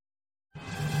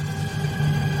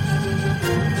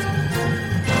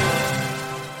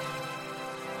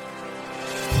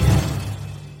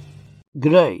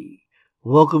G'day,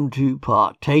 welcome to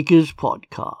Partakers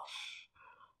Podcast.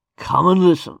 Come and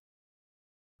listen.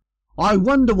 I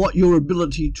wonder what your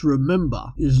ability to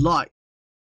remember is like.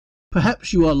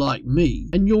 Perhaps you are like me,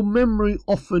 and your memory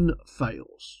often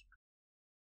fails.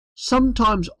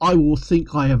 Sometimes I will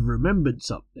think I have remembered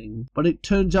something, but it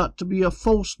turns out to be a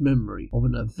false memory of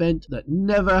an event that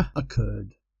never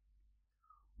occurred.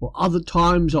 Or other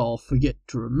times I'll forget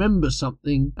to remember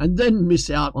something and then miss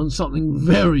out on something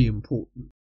very important.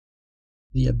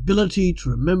 The ability to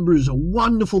remember is a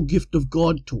wonderful gift of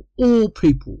God to all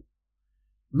people.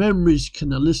 Memories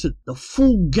can elicit the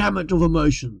full gamut of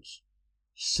emotions: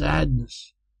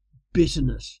 sadness,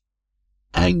 bitterness,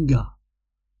 anger,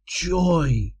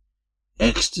 joy,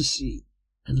 ecstasy,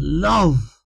 and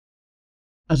love.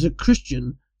 As a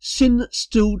Christian, sin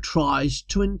still tries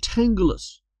to entangle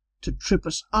us, to trip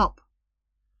us up.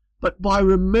 But by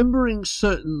remembering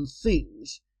certain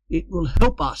things, it will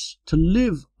help us to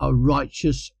live a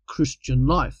righteous Christian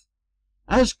life,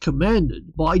 as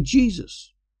commanded by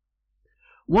Jesus.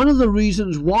 One of the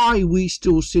reasons why we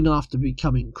still sin after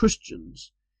becoming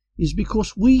Christians is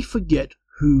because we forget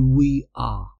who we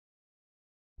are.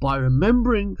 By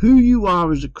remembering who you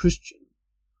are as a Christian,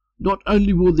 not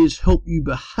only will this help you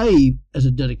behave as a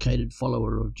dedicated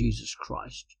follower of Jesus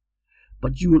Christ,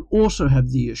 but you will also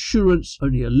have the assurance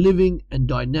only a living and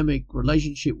dynamic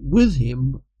relationship with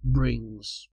Him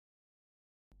brings.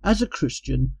 As a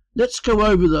Christian, let's go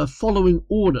over the following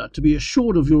order to be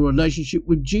assured of your relationship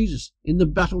with Jesus in the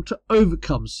battle to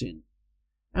overcome sin.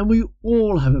 And we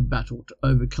all have a battle to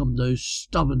overcome those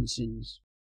stubborn sins.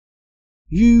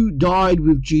 You died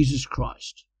with Jesus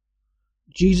Christ.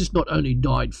 Jesus not only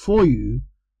died for you,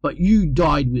 but you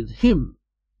died with Him.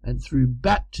 And through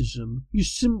baptism, you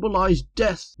symbolize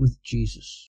death with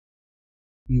Jesus.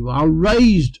 You are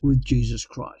raised with Jesus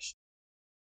Christ.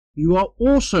 You are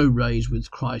also raised with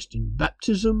Christ in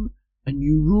baptism, and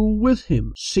you rule with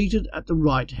Him, seated at the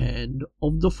right hand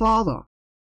of the Father.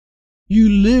 You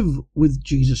live with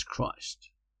Jesus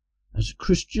Christ. As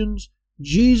Christians,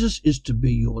 Jesus is to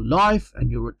be your life,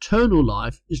 and your eternal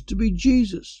life is to be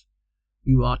Jesus.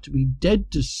 You are to be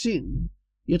dead to sin,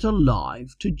 yet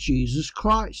alive to Jesus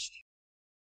Christ.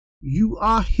 You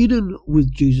are hidden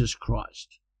with Jesus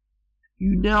Christ.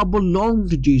 You now belong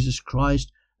to Jesus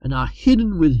Christ and are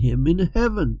hidden with Him in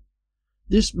heaven.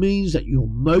 This means that your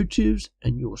motives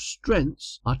and your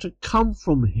strengths are to come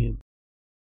from Him.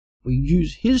 We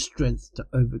use His strength to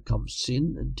overcome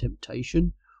sin and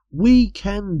temptation. We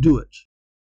can do it.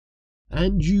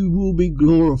 And you will be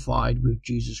glorified with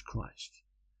Jesus Christ.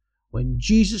 When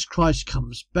Jesus Christ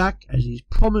comes back, as He's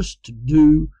promised to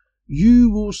do,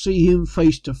 you will see Him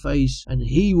face to face, and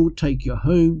He will take you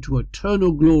home to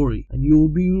eternal glory, and you will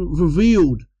be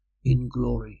revealed in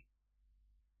glory.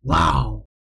 Wow!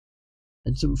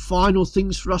 And some final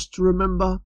things for us to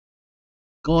remember.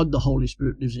 God, the Holy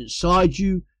Spirit, lives inside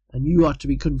you, and you are to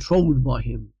be controlled by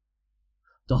Him.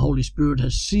 The Holy Spirit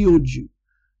has sealed you.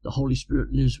 The Holy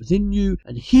Spirit lives within you,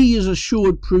 and He is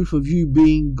assured proof of you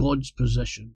being God's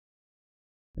possession.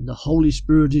 And the Holy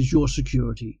Spirit is your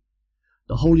security.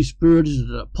 The Holy Spirit is a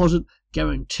deposit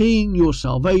guaranteeing your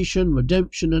salvation,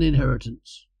 redemption, and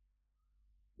inheritance.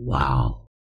 Wow!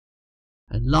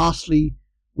 And lastly,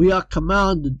 we are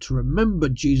commanded to remember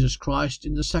Jesus Christ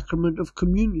in the sacrament of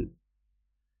communion.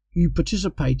 You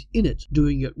participate in it,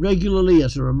 doing it regularly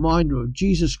as a reminder of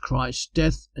Jesus Christ's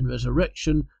death and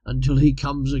resurrection until He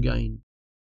comes again.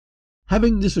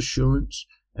 Having this assurance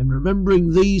and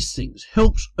remembering these things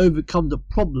helps overcome the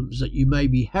problems that you may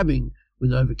be having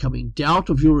with overcoming doubt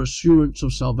of your assurance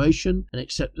of salvation and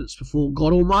acceptance before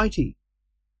God Almighty.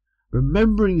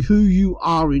 Remembering who you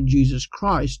are in Jesus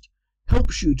Christ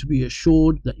helps you to be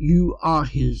assured that you are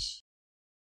His.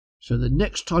 So the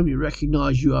next time you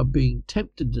recognize you are being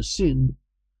tempted to sin,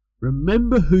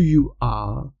 remember who you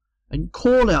are and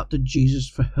call out to Jesus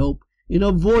for help in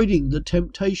avoiding the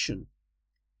temptation.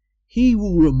 He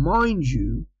will remind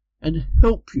you and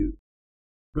help you.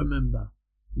 Remember,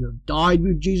 you have died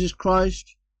with Jesus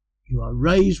Christ, you are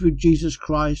raised with Jesus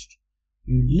Christ,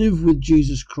 you live with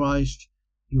Jesus Christ,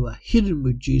 you are hidden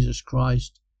with Jesus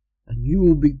Christ, and you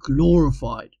will be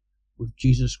glorified with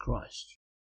Jesus Christ.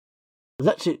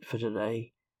 That's it for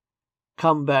today.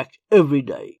 Come back every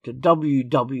day to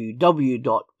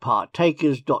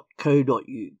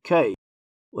www.partakers.co.uk,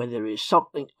 where there is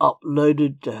something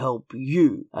uploaded to help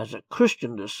you as a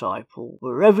Christian disciple,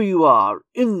 wherever you are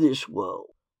in this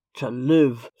world, to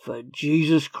live for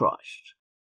Jesus Christ.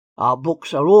 Our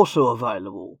books are also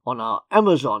available on our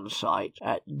Amazon site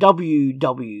at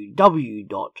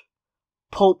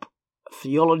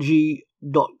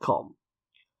www.pulptheology.com.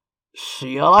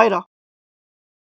 See you later.